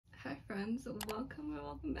friends,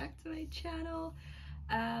 welcome back to my channel.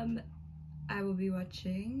 I will be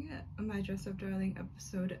watching My Dress Up Darling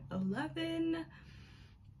episode 11.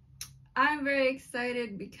 I'm very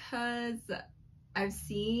excited because I've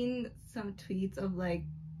seen some tweets of like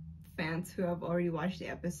fans who have already watched the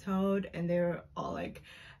episode and they were all like,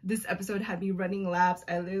 this episode had me running laps.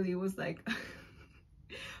 I literally was like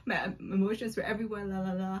my emotions were everywhere, la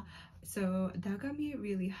la la. So that got me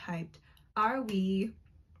really hyped. Are we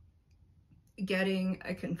getting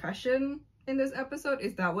a confession in this episode?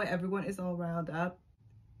 Is that why everyone is all riled up?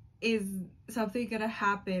 Is something gonna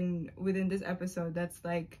happen within this episode that's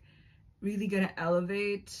like really gonna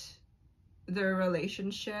elevate their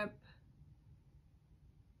relationship?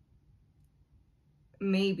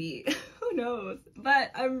 Maybe. Who knows?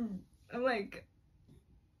 But I'm like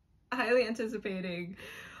highly anticipating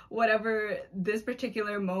whatever this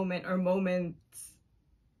particular moment or moments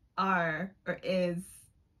are or is.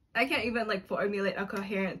 I can't even like formulate a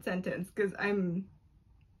coherent sentence because I'm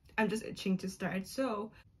just itching to start.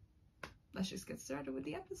 So let's just get started with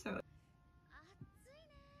the episode.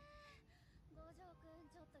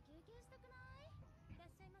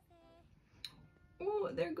 Oh,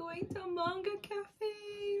 they're going to manga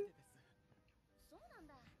cafe.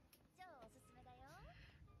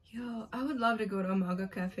 Yo, I would love to go to a manga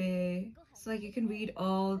cafe. It's like you can read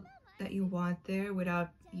all that you want there without,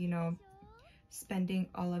 you know, spending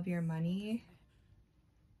all of your money.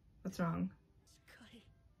 What's wrong?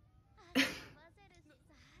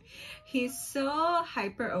 He's so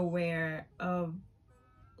hyper aware of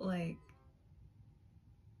like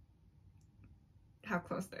how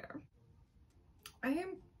close they are. I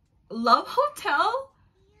am Love Hotel?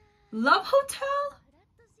 Love Hotel?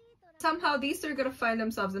 Somehow these two are gonna find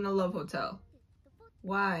themselves in a love hotel.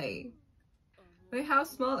 Why? Wait, how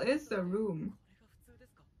small is the room?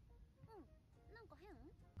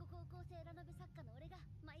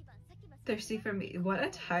 Thirsty for me. What a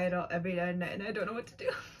title every night and I don't know what to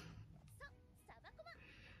do.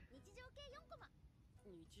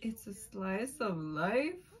 It's a slice of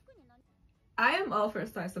life. I am all for a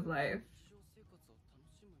slice of life.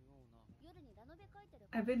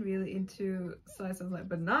 I've been really into slice of life,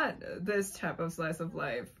 but not this type of slice of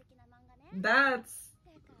life. That's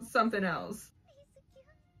something else.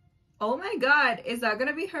 Oh my god, is that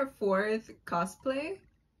gonna be her 4th cosplay?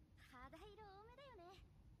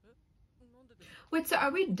 Wait, so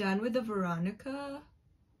are we done with the Veronica?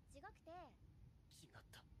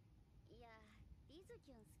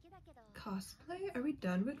 Cosplay? Are we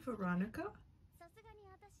done with Veronica?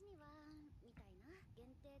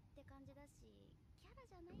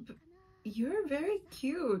 You're very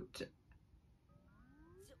cute.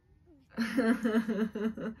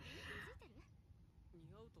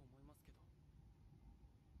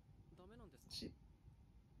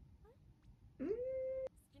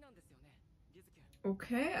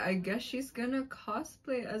 Okay, I guess she's gonna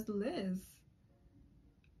cosplay as Liz.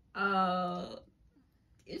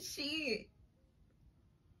 Is she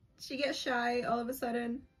get shy all of a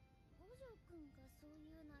sudden?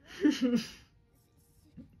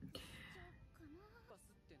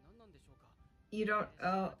 You don't,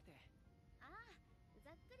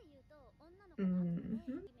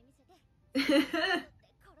 He's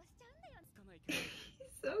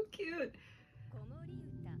so cute.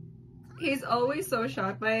 He's always so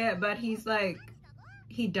shocked by it, but he's like,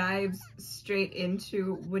 he dives straight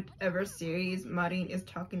into whatever series Marin is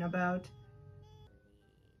talking about.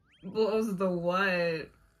 What was the what?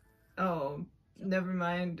 Oh, never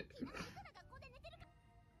mind.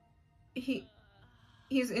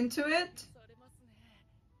 He's into it?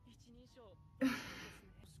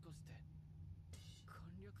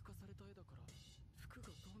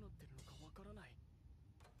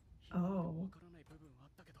 Oh.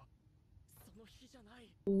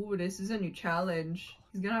 Ooh, this is a new challenge.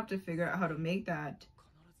 He's gonna have to figure out how to make that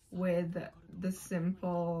with the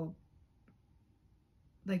simple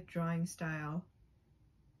like drawing style.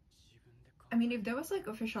 I mean, if there was like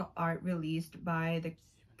official art released by the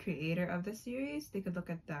creator of the series, they could look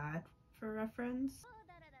at that for reference.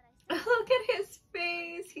 Look at his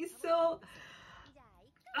face. He's so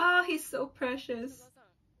he's so precious.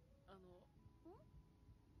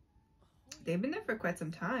 They've been there for quite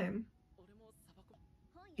some time.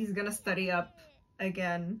 He's gonna study up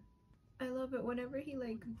again. I love it whenever he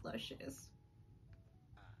like blushes.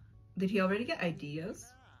 Did he already get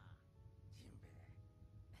ideas?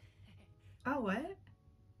 Oh, what?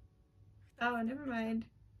 Oh, never mind.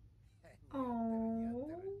 Oh,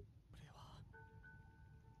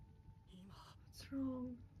 what's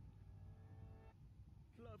wrong?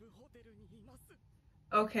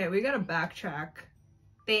 Okay, we gotta backtrack.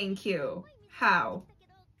 Thank you. How?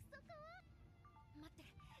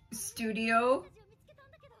 Studio?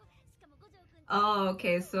 Oh,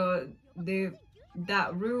 okay, so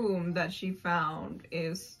that room that she found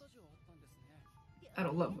is at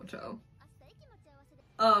a love hotel.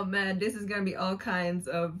 Oh man, this is gonna be all kinds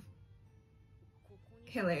of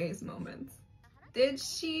hilarious moments. Did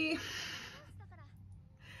she?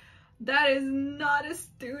 That is not a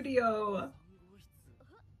studio.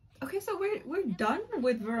 Okay, so we're done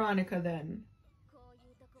with Veronica then.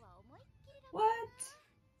 What?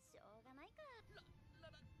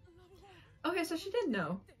 Okay, so she did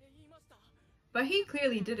know. But he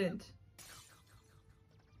clearly didn't.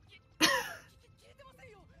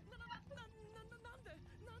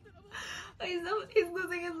 He's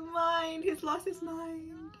losing his mind. He's lost his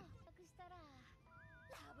mind.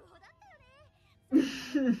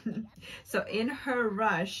 So in her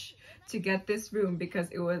rush to get this room because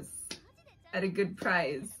it was at a good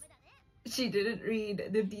price, she didn't read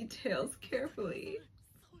the details carefully.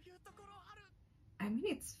 I mean,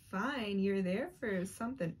 it's fine. You're there for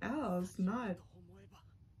something else, not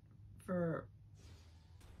for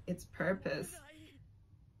its purpose.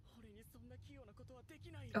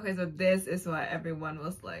 Okay, so this is why everyone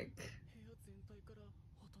was like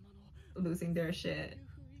losing their shit.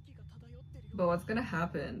 But what's gonna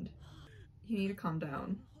happen? You need to calm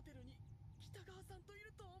down.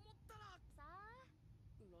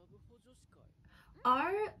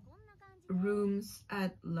 Are rooms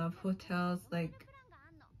at love hotels like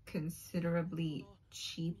considerably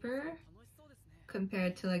cheaper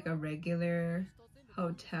compared to like a regular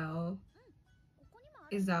hotel?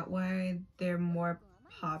 Is that why they're more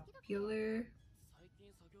popular?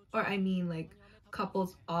 Or I mean, like,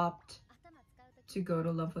 couples opt to go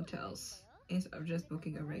to love hotels instead of just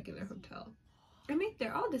booking a regular hotel. I mean,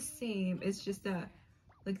 they're all the same. It's just that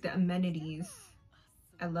like the amenities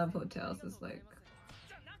at love hotels is like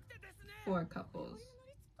for couples,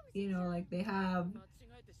 you know, like they have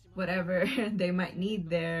whatever they might need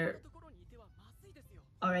there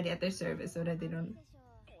already at their service so that they don't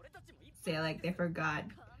say like they forgot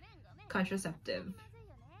contraceptive,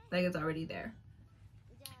 like it's already there.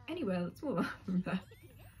 Anyway, let's move on from that.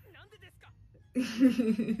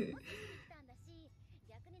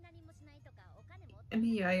 I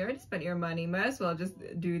mean, yeah, you already spent your money. Might as well just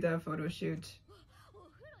do the photo shoot.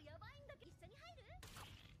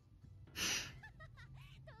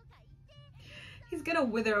 He's gonna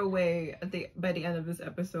wither away by the end of this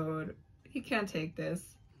episode. He can't take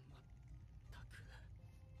this.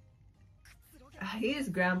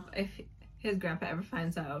 If his grandpa ever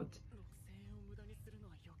finds out,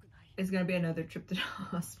 it's gonna be another trip to the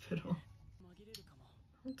hospital.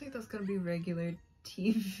 I don't think that's gonna be regular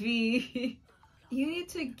TV. You need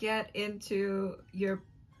to get into your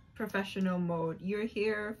professional mode. You're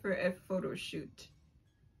here for a photo shoot.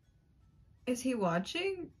 Is he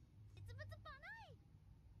watching?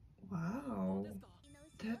 Wow,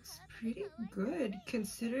 that's pretty good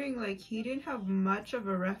considering like he didn't have much of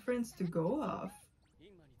a reference to go off.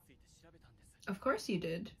 Of course you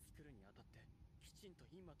did.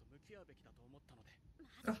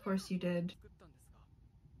 Of course you did.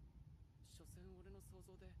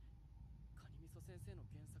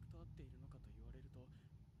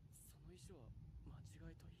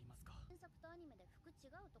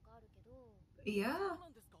 Yeah,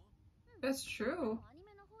 that's true.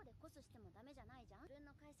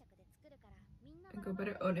 Go by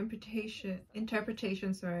their own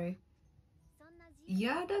interpretation, sorry.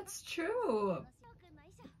 Yeah, that's true.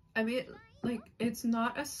 I mean, like, it's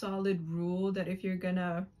not a solid rule that if you're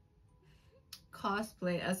gonna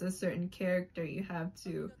cosplay as a certain character, you have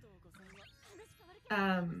to,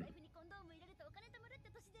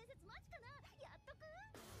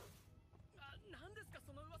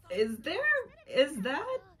 is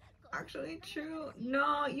that actually true?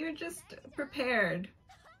 No, you're just prepared.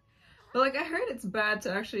 But like, I heard it's bad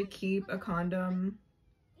to actually keep a condom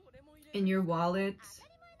in your wallet.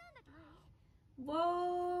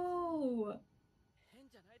 Whoa!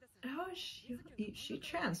 How is she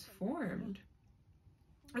transformed?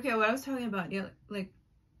 Okay, what I was talking about, yeah, like,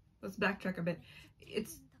 let's backtrack a bit.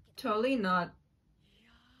 It's totally not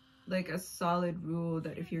like a solid rule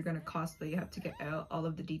that if you're gonna cosplay, you have to get all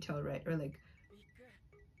of the detail right, or like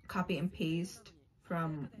copy and paste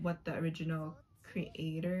from what the original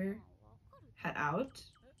creator had out.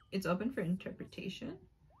 It's open for interpretation.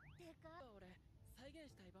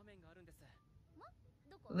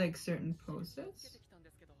 Like certain poses.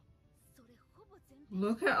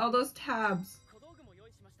 Look at all those tabs.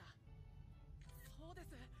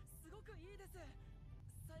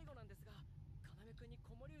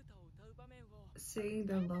 singing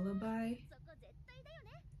the lullaby.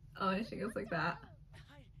 Oh, I think it's like that.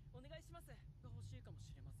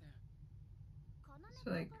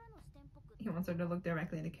 So like, he wants her to look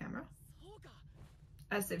directly in the camera.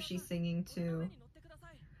 As if she's singing to...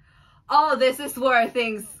 Oh, this is where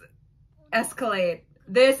things escalate.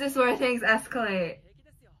 This is where things escalate.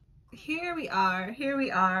 Here we are. Here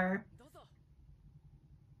we are.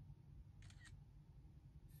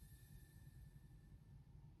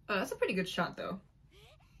 Oh, that's a pretty good shot though.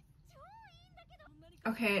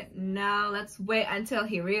 Okay, now let's wait until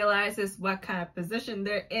he realizes what kind of position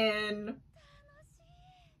they're in.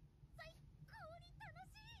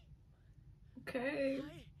 Okay.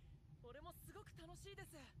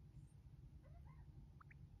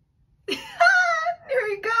 Here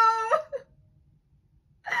we go.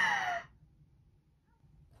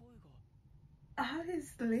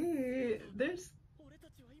 Obviously, there's...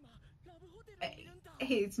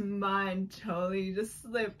 His mind totally just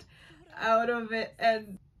slipped out of it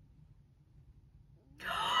and...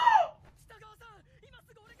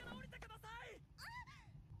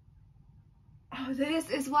 Oh, this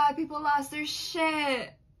is why people lost their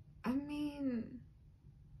shit. I mean...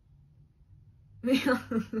 they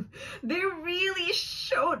really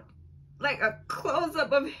showed like a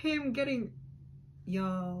close-up of him getting...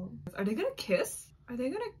 Yo. Are they gonna kiss? Are they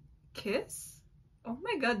gonna kiss? Oh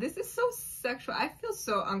my god, this is so sexual. I feel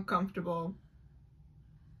so uncomfortable.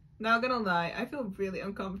 Not gonna lie, I feel really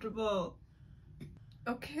uncomfortable.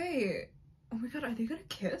 Okay. Oh my god, are they gonna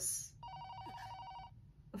kiss?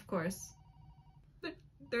 Of course.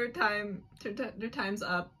 Their time's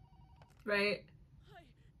up, right?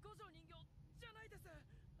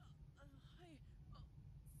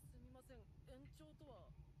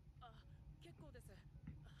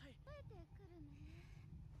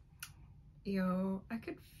 Yo, I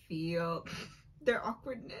could feel their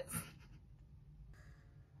awkwardness.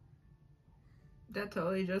 That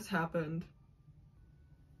totally just happened.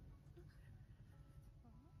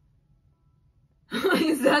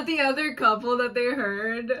 Is that the other couple that they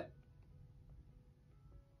heard?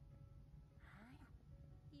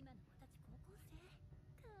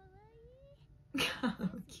 Oh,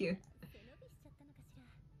 cute.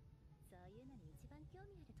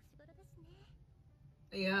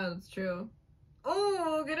 Yeah, that's true.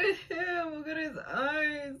 Oh, look at him! Look at his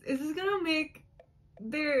eyes! Is this gonna make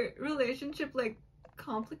their relationship, like,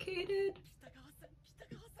 complicated?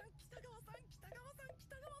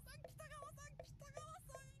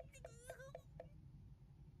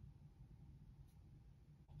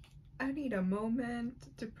 I need a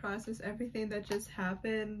moment to process everything that just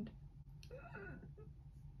happened.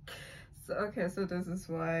 So, okay, so this is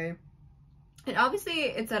why. And obviously,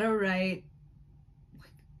 it's at a right.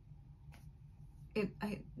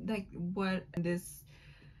 What this,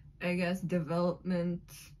 I guess, development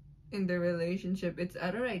in the relationship, it's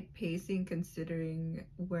at a right pacing considering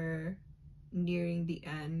we're nearing the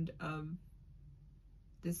end of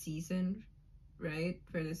the season, right?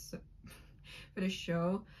 For this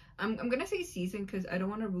show. I'm gonna say season because I don't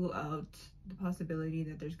want to rule out the possibility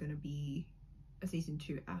that there's gonna be a season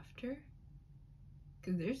 2 after,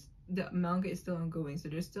 because the manga is still ongoing, so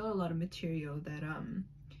there's still a lot of material that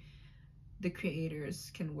the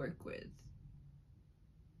creators can work with.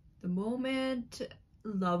 The moment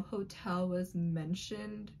Love Hotel was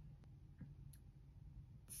mentioned,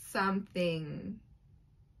 something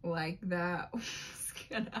like that was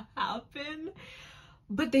gonna happen.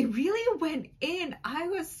 But they really went in. I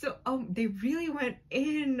was so they really went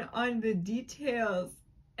in on the details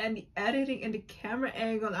and the editing and the camera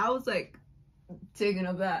angle. I was like taken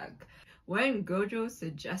aback. When Gojo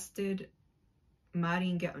suggested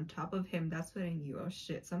Marin get on top of him, that's when I knew, oh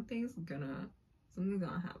shit, something's gonna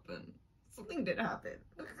happen. Something did happen.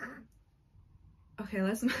 Okay,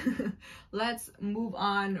 let's move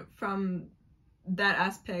on from that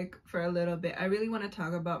aspect for a little bit. I really want to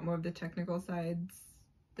talk about more of the technical sides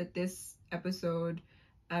that this episode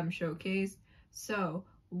showcased. So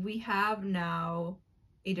we have now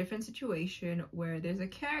a different situation where there's a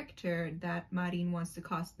character that Marin wants to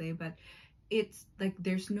cosplay, but it's like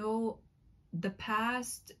there's no, the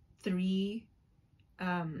past 3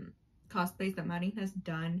 cosplays that Marin has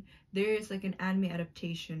done, there is like an anime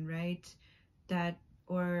adaptation, right, that,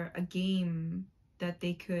 or a game that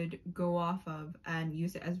they could go off of and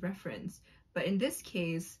use it as reference. But in this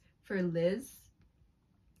case, for Liz,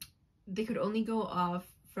 they could only go off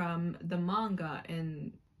from the manga,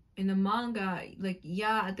 and in the manga, like,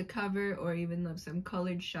 yeah, at the cover or even like some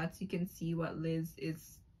colored shots, you can see what Liz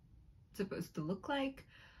is supposed to look like,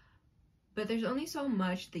 but there's only so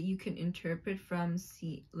much that you can interpret from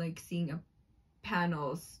seeing a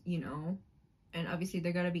panels, you know, and obviously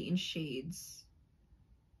they're gonna be in shades.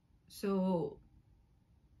 So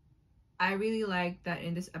I really like that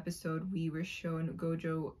in this episode we were shown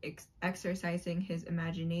Gojo exercising his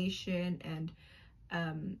imagination and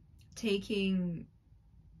taking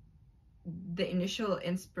the initial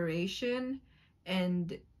inspiration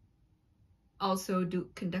and also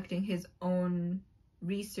conducting his own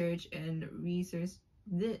research and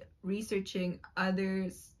researching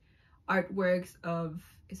others' artworks of,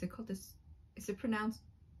 is it pronounced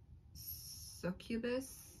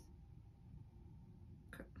succubus?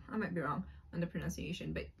 I might be wrong on the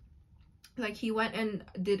pronunciation, but like he went and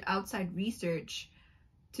did outside research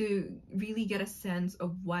to really get a sense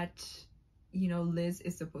of what, you know, Liz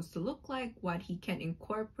is supposed to look like, what he can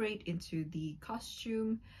incorporate into the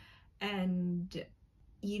costume. And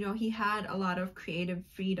you know, he had a lot of creative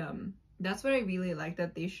freedom. That's what I really like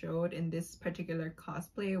that they showed in this particular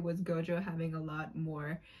cosplay, was Gojo having a lot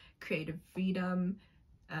more creative freedom,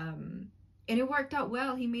 and it worked out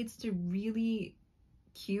well. He made such a really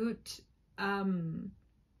cute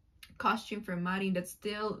costume for Mari that's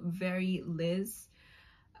still very Liz,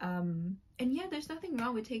 and yeah, there's nothing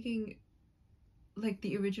wrong with taking like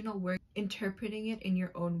the original work, interpreting it in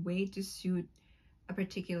your own way to suit a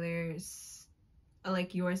particular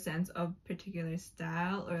like your sense of particular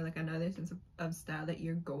style, or like another sense of style that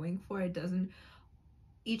you're going for. It doesn't,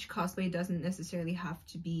 each cosplay doesn't necessarily have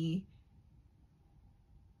to be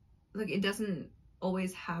like, it doesn't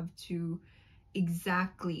always have to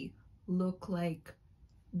exactly look like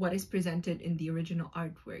what is presented in the original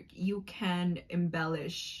artwork. You can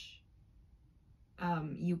embellish,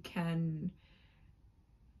 you can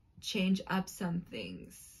change up some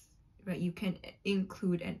things, right? You can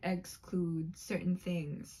include and exclude certain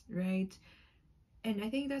things, right? And I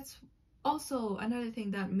think that's also another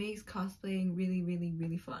thing that makes cosplaying really, really,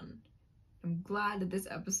 really fun. I'm glad that this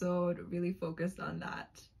episode really focused on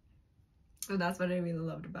that. So that's what I really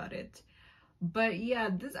loved about it. But yeah,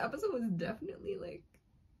 this episode was definitely like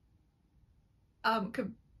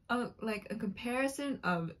like a comparison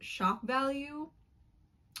of shock value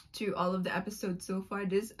to all of the episodes so far.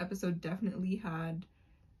 This episode definitely had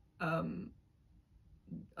I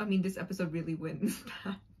mean, this episode really wins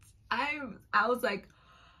that. I was like,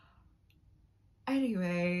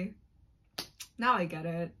 anyway, now I get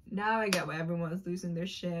it. Now I get why everyone was losing their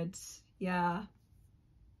shit. Yeah.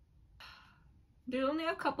 There's only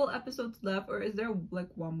a couple episodes left, or is there like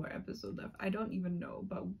one more episode left? I don't even know,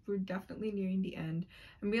 but we're definitely nearing the end.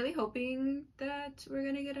 I'm really hoping that we're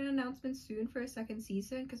gonna get an announcement soon for a second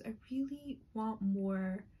season, because I really want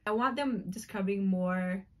more. I want them discovering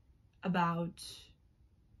more about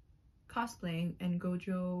cosplaying and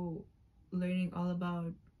Gojo learning all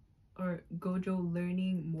about, or Gojo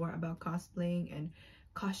learning more about cosplaying and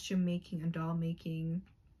costume making and doll making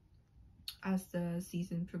as the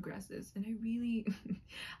season progresses. And I really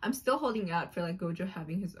I'm still holding out for like Gojo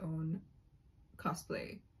having his own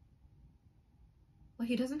cosplay. Like,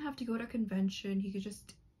 he doesn't have to go to a convention, he could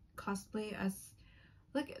just cosplay as,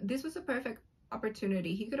 like, this was a perfect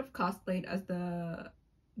opportunity. He could have cosplayed as the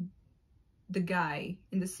guy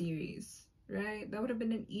in the series, right? That would have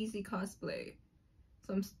been an easy cosplay.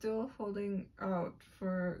 So I'm still holding out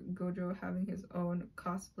for Gojo having his own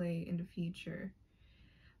cosplay in the future.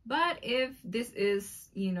 But if this is,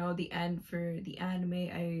 you know, the end for the anime,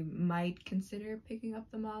 I might consider picking up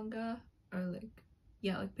the manga, or like,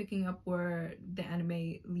 yeah, like picking up where the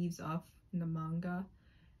anime leaves off in the manga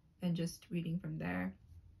and just reading from there.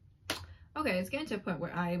 Okay, it's getting to a point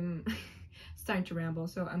where I'm starting to ramble,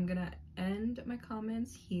 so I'm gonna end my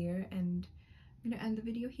comments here and I'm gonna end the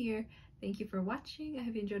video here. Thank you for watching. I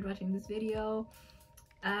hope you enjoyed watching this video.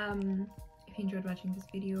 If you enjoyed watching this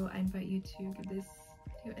video, I invite you to give this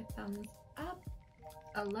video a thumbs up,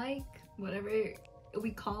 a like, whatever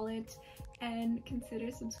we call it, and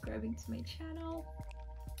consider subscribing to my channel.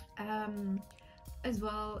 As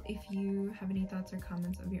well, if you have any thoughts or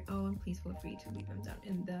comments of your own, please feel free to leave them down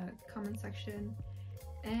in the comment section.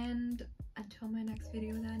 And until my next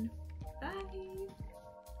video then, bye!